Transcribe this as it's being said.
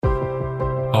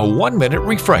A 1-minute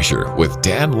refresher with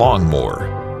Dan Longmore.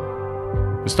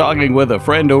 I was talking with a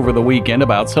friend over the weekend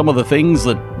about some of the things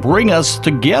that bring us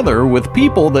together with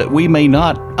people that we may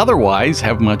not otherwise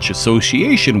have much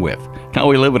association with. Now,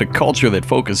 we live in a culture that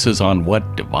focuses on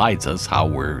what divides us, how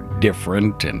we're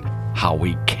different, and how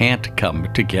we can't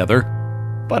come together.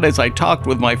 But as I talked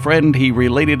with my friend, he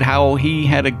related how he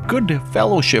had a good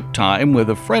fellowship time with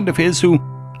a friend of his who,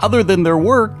 other than their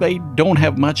work, they don't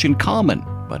have much in common.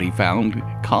 But he found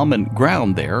common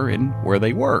ground there in where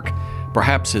they work.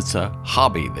 Perhaps it's a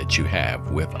hobby that you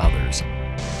have with others.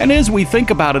 And as we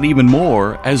think about it even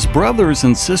more, as brothers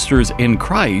and sisters in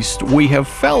Christ, we have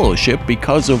fellowship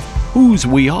because of whose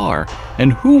we are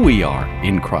and who we are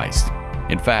in Christ.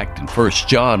 In fact, in 1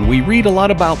 John, we read a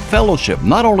lot about fellowship,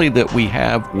 not only that we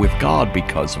have with God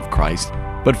because of Christ,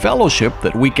 but fellowship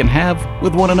that we can have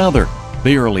with one another.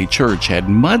 The early church had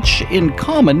much in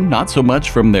common, not so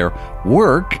much from their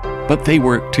work, but they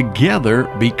were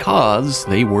together because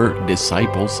they were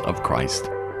disciples of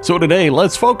Christ. So today,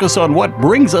 let's focus on what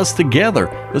brings us together,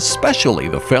 especially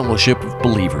the fellowship of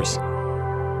believers.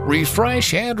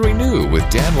 Refresh and renew with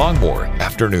Dan Longmore,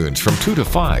 afternoons from 2 to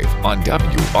 5 on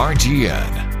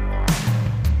WRGN.